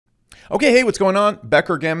Okay, hey, what's going on?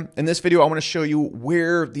 Becker again. In this video, I want to show you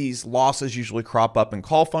where these losses usually crop up in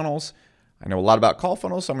call funnels. I know a lot about call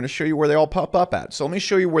funnels, so I'm going to show you where they all pop up at. So let me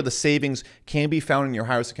show you where the savings can be found in your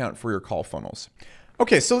HYROS account for your call funnels.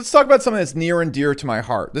 Okay, so let's talk about something that's near and dear to my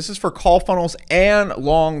heart. This is for call funnels and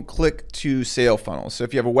long click to sale funnels. So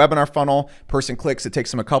if you have a webinar funnel, person clicks, it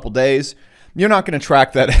takes them a couple days. You're not going to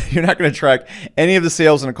track that. You're not going to track any of the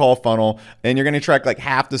sales in a call funnel, and you're going to track like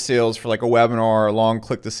half the sales for like a webinar or a long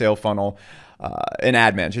click to sale funnel in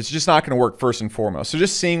Ad Manager. It's just not going to work first and foremost. So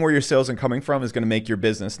just seeing where your sales are coming from is going to make your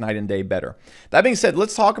business night and day better. That being said,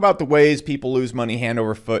 let's talk about the ways people lose money hand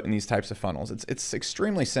over foot in these types of funnels. It's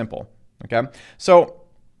extremely simple. Okay, so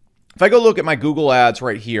if I go look at my Google ads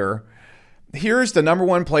right here, here's the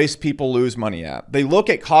 #1 place people lose money at. They look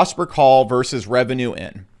at cost per call versus revenue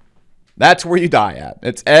in. That's where you die at.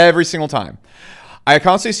 It's every single time. I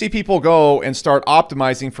constantly see people go and start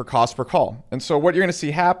optimizing for cost per call. And so what you're going to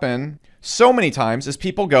see happen so many times is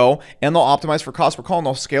people go and they'll optimize for cost per call and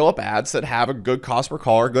they'll scale up ads that have a good cost per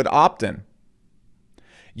call or good opt-in.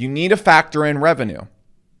 You need to factor in revenue.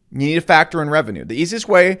 You need to factor in revenue. The easiest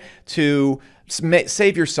way to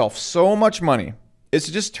save yourself so much money is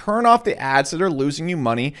to just turn off the ads that are losing you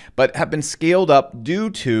money but have been scaled up due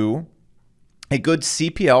to a good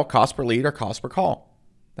CPL, cost per lead, or cost per call.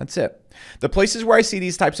 That's it. The places where I see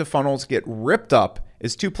these types of funnels get ripped up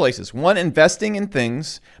is two places. One, investing in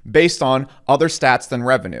things based on other stats than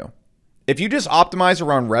revenue. If you just optimize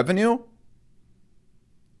around revenue,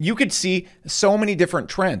 you could see so many different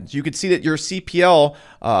trends. You could see that your CPL,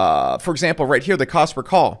 for example, right here, the cost per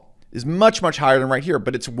call is much, much higher than right here,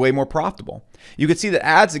 but it's way more profitable. You could see that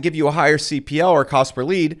ads that give you a higher CPL or cost per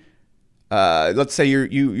lead, let's say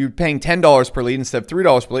you're paying $10 per lead instead of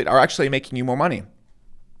 $3 per lead, are actually making you more money.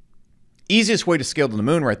 Easiest way to scale to the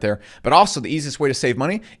moon right there, but also the easiest way to save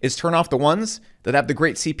money is turn off the ones that have the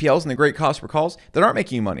great CPLs and the great cost per calls that aren't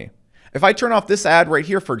making you money. If I turn off this ad right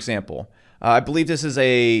here, for example, I believe this is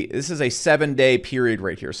a 7-day period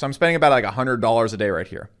right here. So I'm spending about like $100 a day right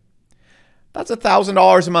here. That's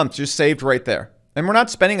 $1,000 a month just saved right there. And we're not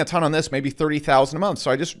spending a ton on this, maybe $30,000 a month. So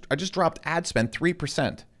I just dropped ad spend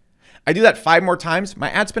 3%. I do that 5 more times, my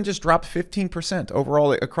ad spend just dropped 15%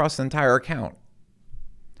 overall across the entire account.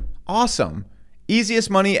 Awesome. Easiest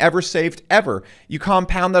money ever saved ever. You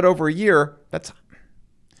compound that over a year, that's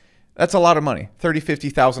a lot of money.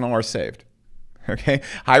 $30,000, $50,000 saved. Okay?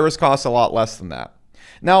 HYROS costs a lot less than that.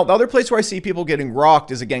 Now, the other place where I see people getting rocked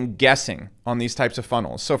is, again, guessing on these types of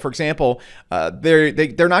funnels. So, for example, they're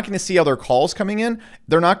not going to see all their calls coming in.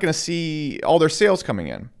 They're not going to see all their sales coming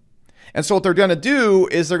in. And so what they're going to do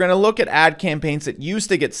is they're going to look at ad campaigns that used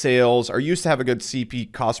to get sales or used to have a good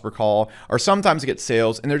CP, cost per call, or sometimes get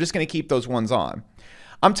sales, and they're just going to keep those ones on.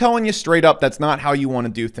 I'm telling you straight up, that's not how you want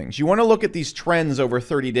to do things. You want to look at these trends over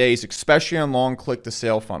 30 days, especially on long click to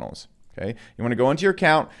sale funnels. Okay? You want to go into your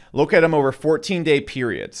account, look at them over 14-day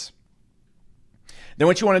periods. Then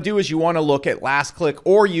what you want to do is you want to look at last click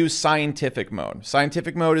or use scientific mode.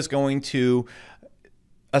 Scientific mode is going to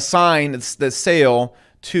assign the sale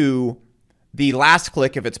to the last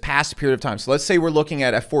click if it's past a period of time. So let's say we're looking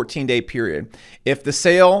at a 14-day period. If the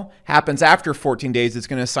sale happens after 14 days, it's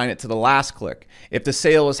going to assign it to the last click. If the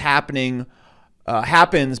sale is happens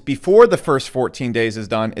before the first 14 days is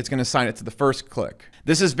done, it's going to assign it to the first click.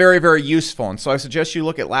 This is very, very useful. And so I suggest you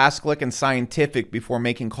look at last click and scientific before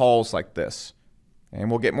making calls like this.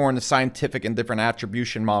 And we'll get more into scientific and different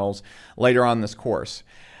attribution models later on in this course.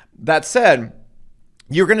 That said,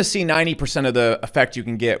 you're going to see 90% of the effect you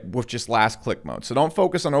can get with just last click mode. So don't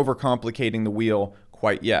focus on overcomplicating the wheel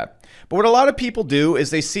quite yet. But what a lot of people do is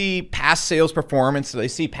they see past sales performance, so they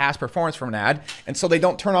see past performance from an ad, and so they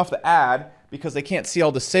don't turn off the ad because they can't see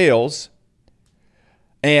all the sales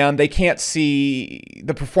and they can't see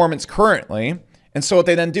the performance currently. And so what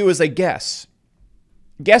they then do is they guess.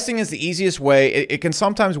 Guessing is the easiest way. It can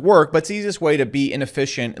sometimes work, but it's the easiest way to be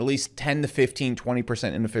inefficient, at least 10 to 15,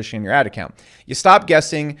 20% inefficient in your ad account. You stop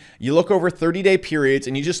guessing, you look over 30-day periods,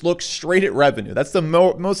 and you just look straight at revenue. That's the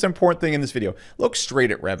most important thing in this video. Look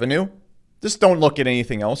straight at revenue. Just don't look at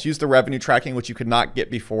anything else. Use the revenue tracking, which you could not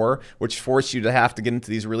get before, which forced you to have to get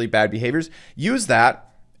into these really bad behaviors. Use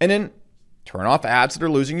that, and then turn off ads that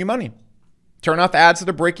are losing you money. Turn off ads that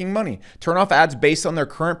are breaking money. Turn off ads based on their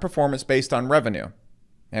current performance based on revenue.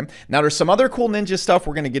 Okay. Now, there's some other cool ninja stuff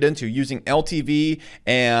we're going to get into using LTV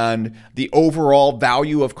and the overall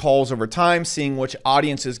value of calls over time, seeing which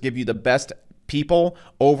audiences give you the best people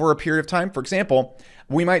over a period of time. For example,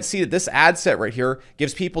 we might see that this ad set right here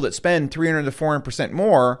gives people that spend 300 to 400%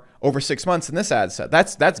 more over 6 months in this ad set.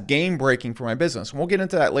 That's game breaking for my business. And we'll get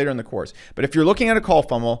into that later in the course. But if you're looking at a call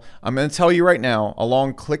funnel, I'm going to tell you right now,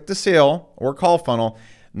 along click to sale or call funnel,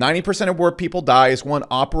 90% of where people die is one,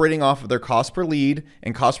 operating off of their cost per lead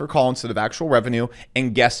and cost per call instead of actual revenue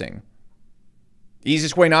and guessing.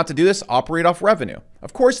 Easiest way not to do this, operate off revenue.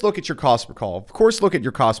 Of course, look at your cost per call. Of course, look at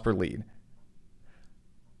your cost per lead.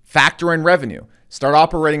 Factor in revenue. Start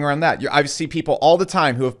operating around that. I see people all the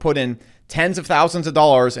time who have put in tens of thousands of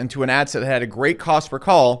dollars into an ad set that had a great cost per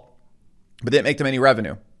call, but didn't make them any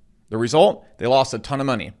revenue. The result, they lost a ton of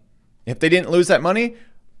money. If they didn't lose that money,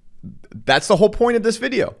 that's the whole point of this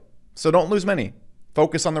video. So don't lose money.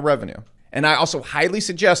 Focus on the revenue. And I also highly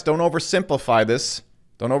suggest don't oversimplify this.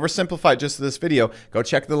 Don't oversimplify just this video. Go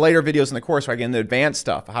check the later videos in the course where I get into advanced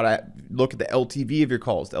stuff, how to look at the LTV of your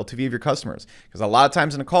calls, the LTV of your customers. Because a lot of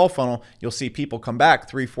times in a call funnel, you'll see people come back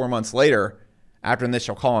 3-4 months later after an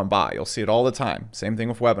initial call and buy. You'll see it all the time. Same thing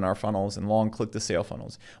with webinar funnels and long click to sale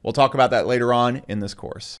funnels. We'll talk about that later on in this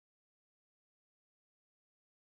course.